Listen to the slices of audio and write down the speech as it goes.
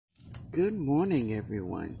Good morning,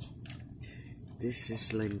 everyone. This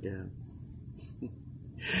is Linda.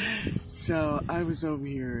 So I was over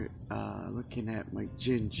here looking at my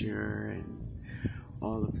ginger and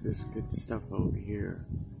all of this good stuff over here.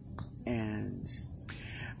 And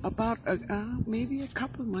about maybe a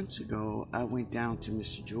couple of months ago, I went down to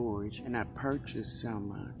Mr. George and I purchased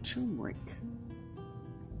some turmeric.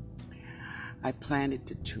 I planted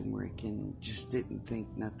the turmeric and just didn't think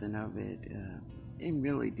nothing of it. And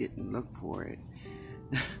really didn't look for it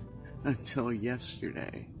until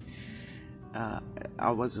yesterday.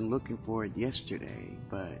 I wasn't looking for it yesterday,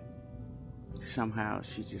 but somehow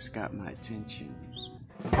she just got my attention.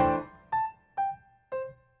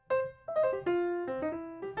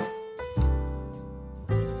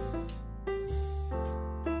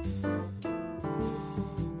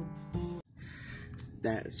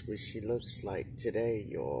 That's what she looks like today,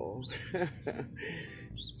 y'all.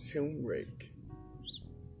 Turmeric.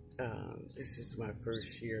 This is my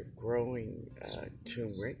first year growing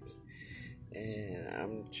turmeric, and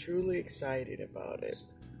I'm truly excited about it.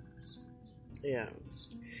 Yeah.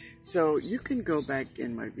 So you can go back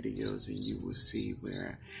in my videos and you will see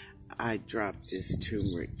where I dropped this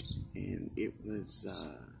turmeric, and it was,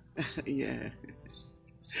 yeah,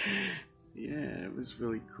 it was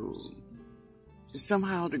really cool.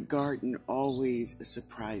 Somehow the garden always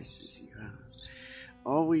surprises you, huh?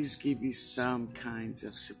 Always give you some kinds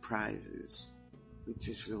of surprises, which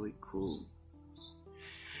is really cool.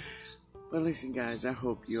 But listen, guys, I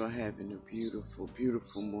hope you are having a beautiful,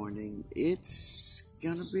 beautiful morning. It's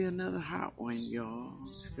gonna be another hot one, y'all.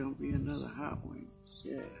 It's gonna be another hot one.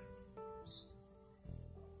 Yeah.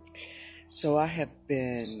 So I have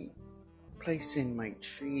been placing my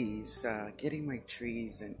trees, getting my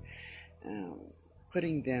trees and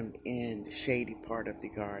putting them in the shady part of the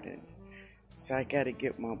garden. So I got to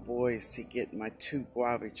get my boys to get my 2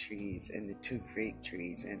 guava trees and the 2 fig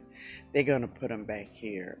trees, and they're going to put them back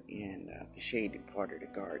here in the shady part of the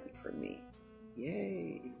garden for me.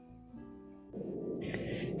 Yay!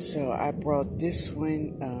 So I brought this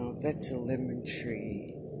one, that's a lemon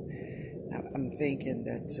tree. I'm thinking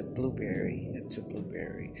that's a blueberry. That's a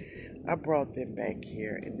blueberry. I brought them back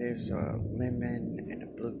here, and there's a lemon and a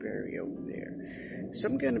blueberry over there. So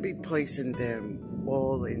I'm going to be placing them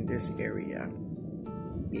all in this area.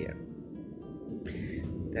 Yeah.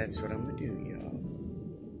 That's what I'm going to do, y'all.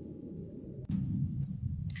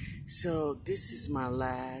 So this is my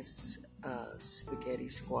last spaghetti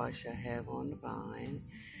squash I have on the vine.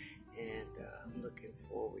 And I'm looking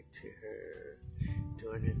forward to her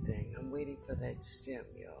doing her thing. I'm waiting for that stem,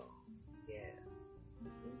 y'all. Yeah.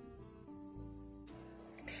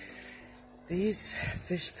 These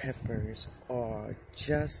fish peppers are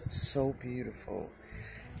just so beautiful.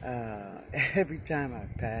 Every time I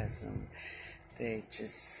pass them, they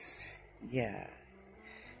just,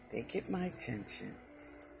 they get my attention.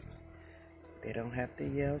 They don't have to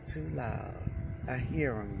yell too loud. I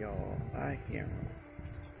hear them, y'all. I hear them.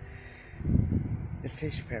 The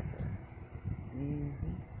fish pepper. And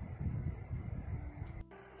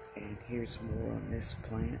here's more on this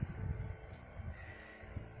plant.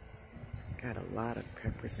 It's got a lot of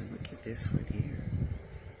peppers, and look at this one here.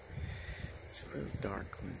 It's a real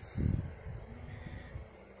dark one.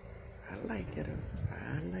 I like it.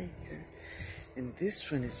 I like it. And this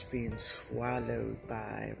one is being swallowed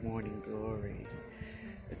by Morning Glory.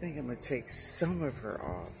 I think I'm going to take some of her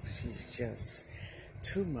off. She's just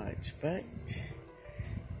too much, but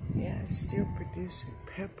yeah, it's still producing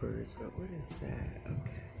peppers. But what is that?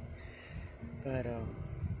 Okay. But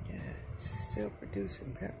yeah, she's still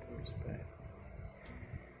producing peppers, but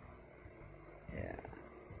yeah,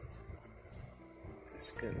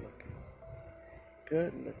 it's good looking.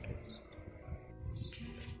 Good looking.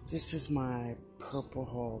 This is my purple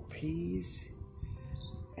hull peas,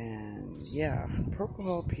 and yeah, purple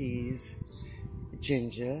hull peas,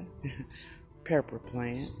 ginger, pepper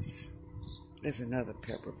plants. There's another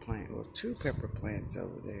pepper plant, well, 2 pepper plants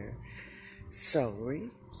over there.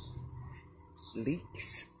 Celery,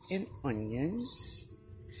 leeks, and onions.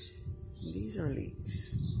 These are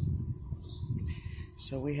leeks.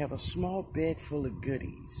 So we have a small bed full of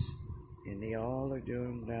goodies, and they all are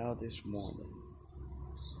doing well this morning.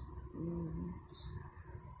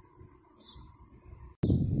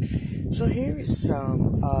 So here is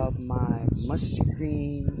some of my mustard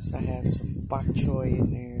greens. I have some bok choy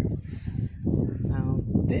in there. Now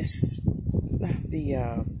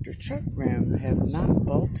the chuck rim have not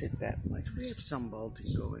bolted that much. We have some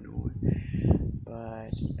bolting going on,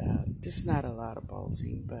 but this is not a lot of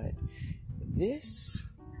bolting. But this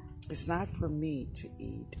is not for me to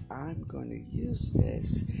eat. I'm going to use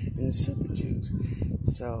this in the super juice.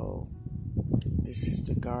 So This is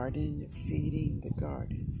the garden, feeding the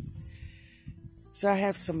garden. So I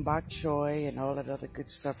have some bok choy and all that other good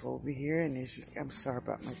stuff over here. And I'm sorry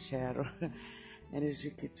about my shadow. And as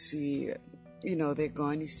you can see, they're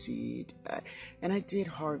going to seed. And I did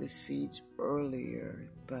harvest seeds earlier,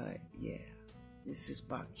 but yeah, this is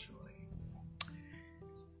bok choy.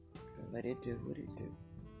 Let it do what it do.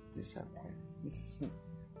 It's okay.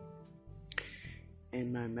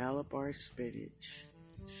 And my Malabar spinach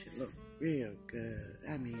should look real good.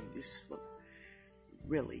 I mean, this look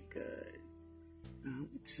really good.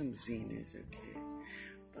 With some zeniths, okay.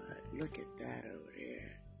 But look at that over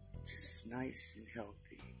there. Just nice and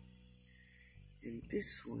healthy. And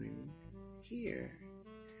this one here,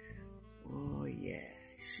 oh yeah,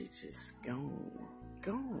 she just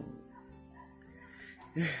gone.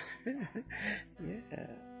 Yeah,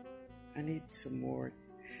 I need some more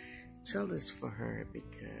trellis for her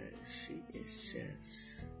because she is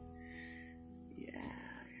just, yeah,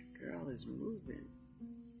 girl is moving.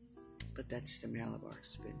 But that's the Malabar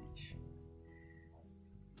spinach.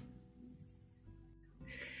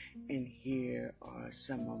 And here are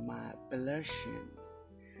some of my blushing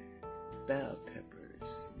bell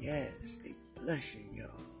peppers. Yes, they blushing,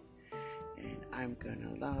 y'all. And I'm gonna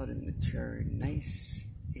allow them to turn nice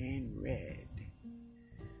and red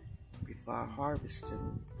before I harvest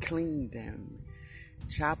them, clean them,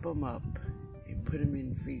 chop them up, and put them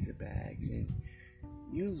in freezer bags and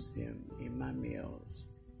use them in my meals.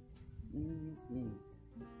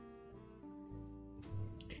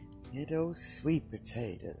 You know, sweet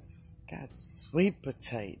potatoes. Got sweet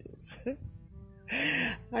potatoes.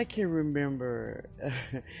 I can remember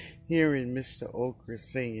hearing Mr. Okra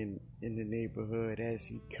singing in the neighborhood as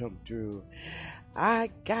he come through. I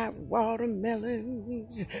got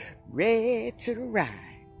watermelons red to the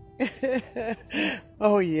rye.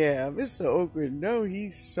 Oh yeah, Mr. Okra, no,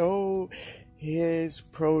 he sold his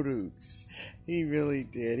produce. He really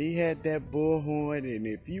did. He had that bullhorn, and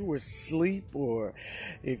if you were asleep or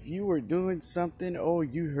if you were doing something, oh,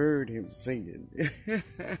 you heard him singing.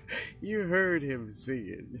 You heard him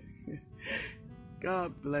singing.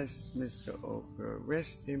 God bless Mr. Okra.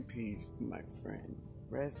 Rest in peace, my friend.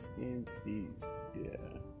 Rest in peace. Yeah.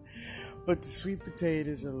 But the sweet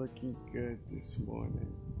potatoes are looking good this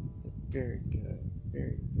morning. Very good.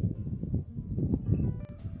 Very good.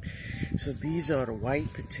 So these are the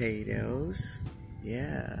white potatoes.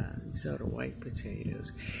 Yeah, these are the white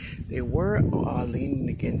potatoes. They were leaning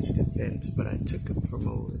against the fence, but I took them from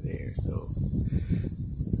over there. So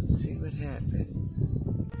let's see what happens.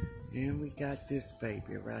 And we got this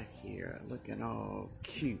baby right here looking all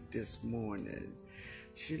cute this morning.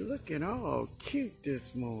 She's looking all cute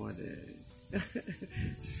this morning.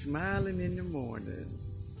 Smiling in the morning.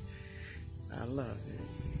 I love it.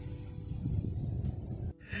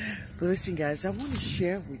 But listen, guys, I want to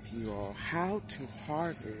share with you all how to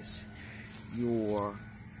harvest your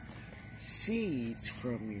seeds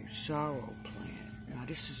from your sorrel plant. Now,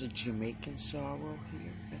 this is a Jamaican sorrel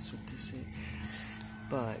here. That's what this is.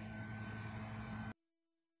 But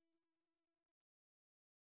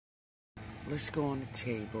let's go on the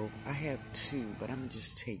table. I have two, but I'm going to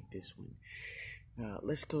just take this one.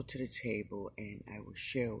 Let's go to the table, and I will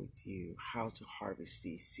share with you how to harvest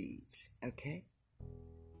these seeds. Okay?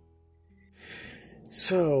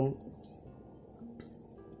 So,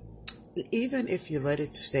 even if you let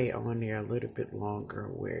it stay on there a little bit longer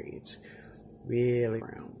where it's really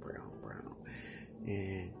brown,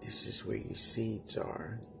 and this is where your seeds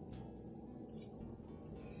are.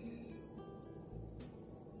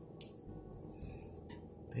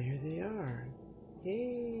 There they are.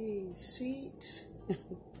 Yay, seeds.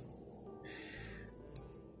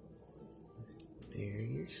 There are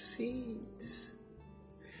your seeds.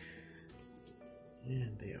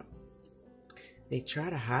 And they try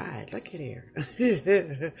to hide. Look at here.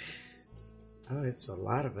 Oh, it's a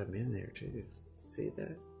lot of them in there too. See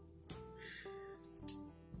that?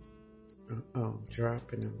 Uh-oh,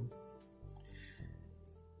 dropping them.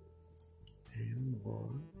 And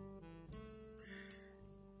more.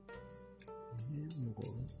 And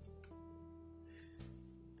more.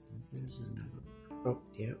 There's another. Oh,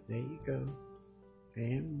 yep, there you go.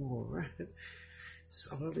 And more. It's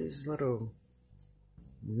all these little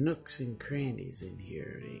nooks and crannies in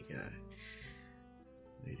here they got.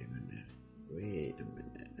 Wait a minute.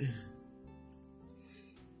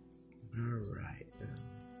 Alright.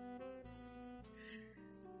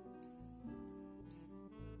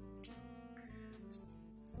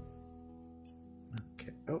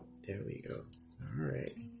 Okay. Oh, there we go.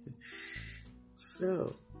 Alright.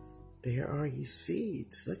 So, there are your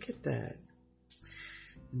seeds. Look at that.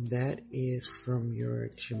 And that is from your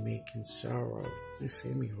Jamaican sorrow.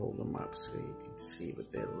 Let me hold them up so you can see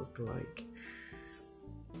what they look like.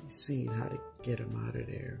 You've seen how to get them out of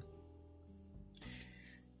there.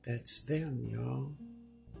 That's them, y'all.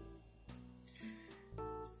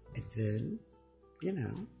 And then, you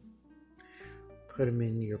know, put them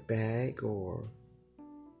in your bag or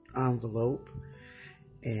envelope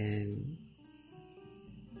and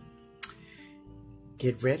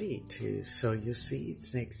get ready to sow your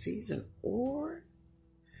seeds next season. Or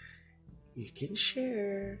you can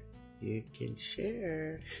share. You can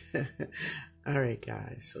share. All right,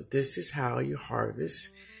 guys. So this is how you harvest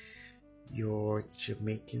your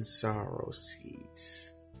Jamaican sorrow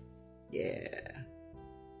seeds. Yeah.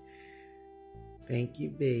 Thank you,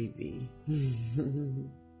 baby.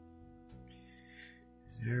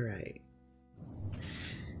 All right.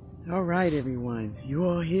 All right, everyone. You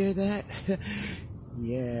all hear that?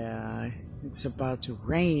 Yeah, it's about to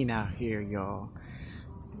rain out here, y'all.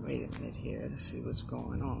 Wait a minute here. Let's see what's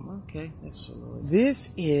going on. Okay, that's the Lord. This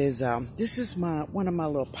is one of my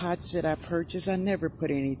little pots that I purchased. I never put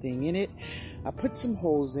anything in it. I put some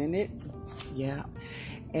holes in it. Yeah,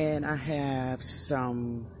 and I have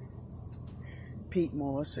some peat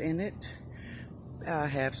moss in it. I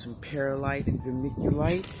have some perlite and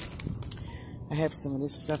vermiculite. I have some of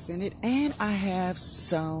this stuff in it, and I have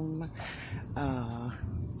some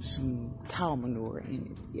cow manure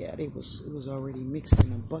in it. Yeah, it was already mixed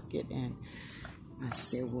in a bucket, and I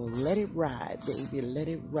said, well, let it ride, baby, let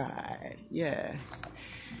it ride. Yeah.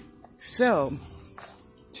 So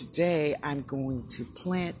today I'm going to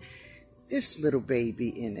plant this little baby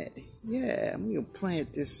in it. Yeah, I'm going to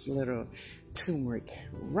plant this little turmeric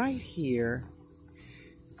right here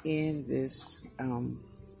in this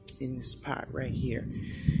pot right here.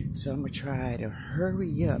 So I'm gonna try to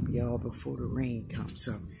hurry up, y'all, before the rain comes.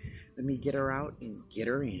 So let me get her out and get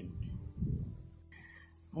her in.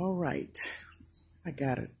 All right, I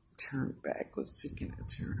gotta turn back. Let's see, can I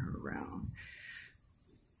turn her around?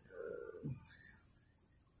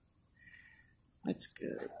 That's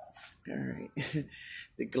good. All right,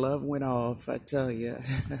 the glove went off, I tell you.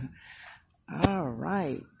 All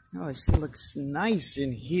right. Oh, she looks nice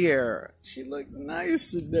in here. She looked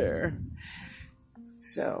nice in there.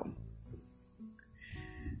 So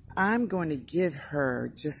I'm going to give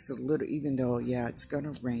her just a little, even though, yeah, it's going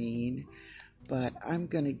to rain, but I'm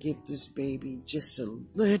going to give this baby just a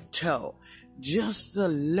little,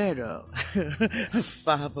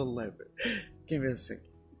 5'11". Give me a second.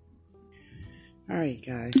 All right,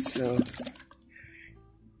 guys, so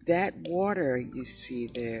that water you see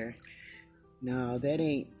there, no, that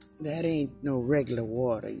ain't no regular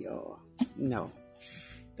water, y'all. No,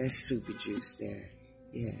 that's super juice there.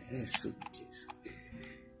 Yeah, that's super juice.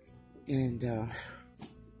 And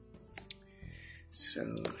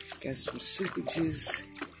so got some super juice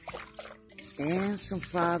and some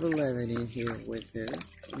 5'11" in here with it.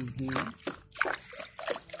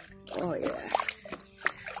 Oh yeah,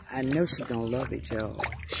 I know she gonna love it, y'all.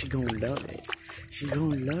 She gonna love it. She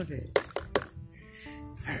gonna love it.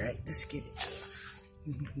 All right, let's get it. Okay.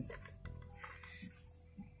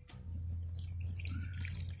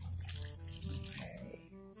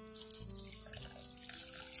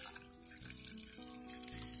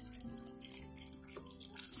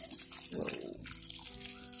 Whoa.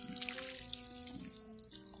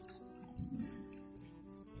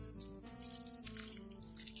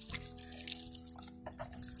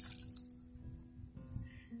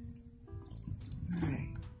 All right.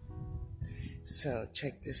 So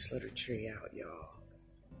check this little tree out, y'all.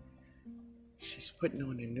 She's putting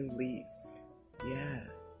on a new leaf. Yeah.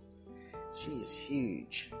 She is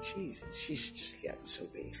huge. She's just gotten so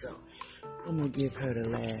big. So I'm gonna give her the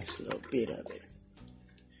last little bit of it.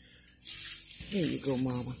 Here you go,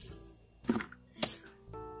 mama.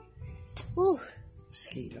 Woo,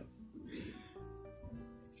 mosquito.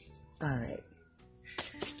 All right.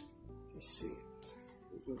 Let's see.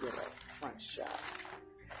 We can get a front shot.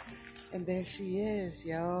 And there she is,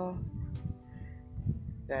 y'all.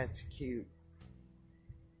 That's cute.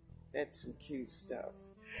 That's some cute stuff.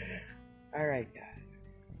 All right, guys.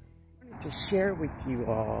 I wanted to share with you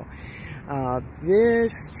all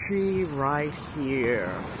this tree right here.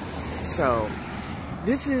 So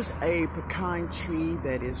this is a pecan tree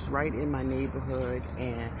that is right in my neighborhood,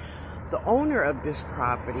 and the owner of this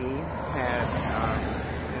property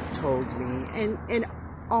have told me, and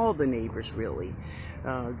all the neighbors really,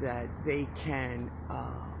 that they can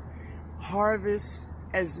harvest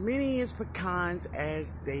as many as pecans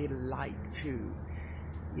as they like to.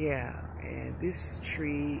 Yeah, and this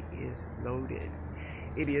tree is loaded.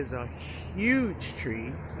 It is a huge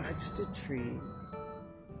tree. That's the tree.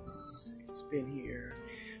 years. It's been here.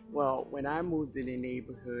 Well, when I moved in the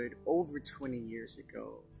neighborhood over 20 years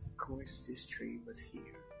ago, of course, this tree was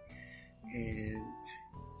here. And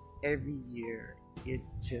every year, it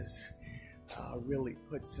just really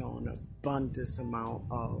puts on an abundance amount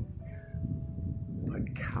of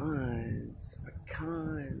pecans, and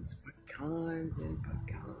pecans.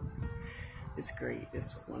 It's great.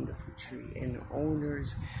 It's a wonderful tree. And the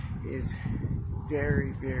owners is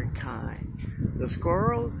very, very kind. The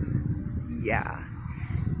squirrels, yeah,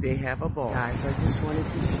 they have a ball. Guys, I just wanted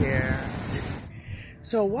to share.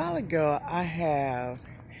 So a while ago, I have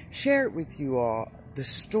shared with you all the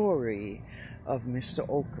story of Mr.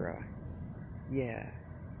 Okra. Yeah.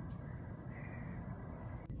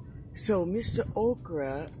 So Mr.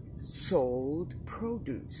 Okra sold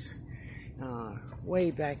produce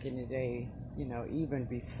way back in the day, you know, even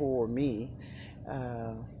before me.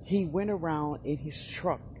 He went around in his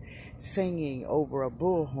truck singing over a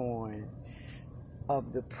bullhorn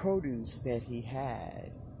of the produce that he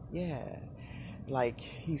had. Yeah. Like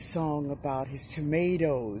he sung about his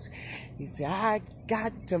tomatoes. He said, I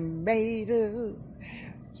got tomatoes,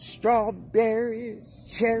 strawberries,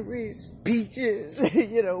 cherries, peaches,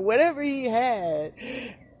 you know, whatever he had.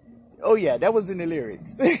 Oh yeah, that was in the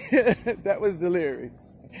lyrics. That was the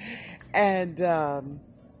lyrics. And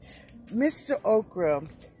Mr. Okra,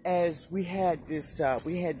 as we had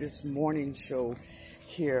this morning show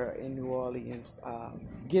here in New Orleans,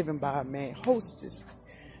 given by a man,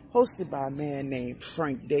 hosted by a man named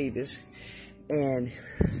Frank Davis, and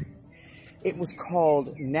it was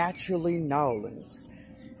called Naturally New Orleans.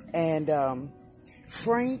 And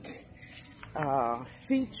Frank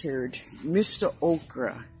featured Mr.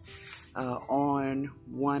 Okra on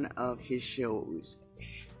one of his shows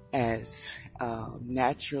as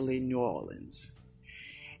Naturally New Orleans.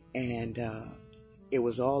 And it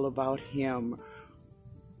was all about him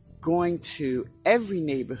going to every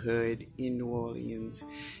neighborhood in New Orleans.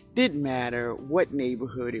 Didn't matter what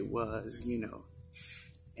neighborhood it was, you know.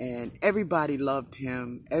 And everybody loved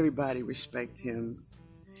him, everybody respected him,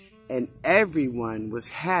 and everyone was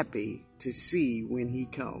happy to see when he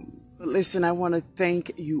come. But listen, I want to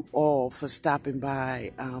thank you all for stopping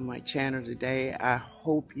by my channel today. I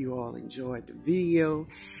hope you all enjoyed the video.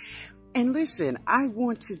 And listen, I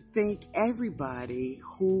want to thank everybody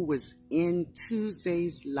who was in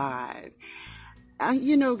Tuesday's live.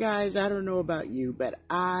 You know, guys, I don't know about you, but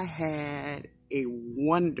I had a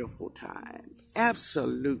wonderful time.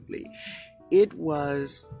 Absolutely. It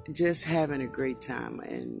was just having a great time.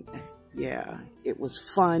 And yeah, it was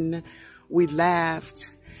fun. We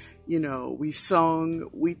laughed. You know, we sung,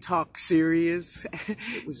 we talked serious.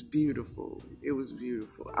 It was beautiful. It was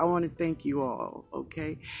beautiful. I want to thank you all,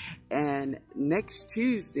 okay? And next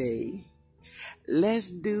Tuesday,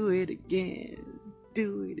 let's do it again.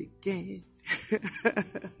 Do it again.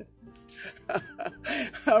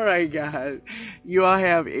 All right, guys. You all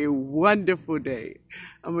have a wonderful day.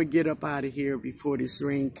 I'm going to get up out of here before this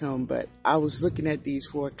rain comes. But I was looking at these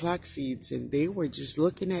 4 o'clock seeds, and they were just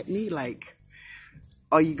looking at me like,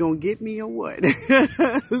 are you going to get me or what?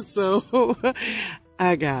 So,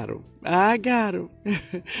 I got them.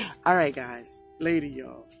 All right, guys. Later,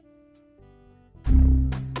 y'all.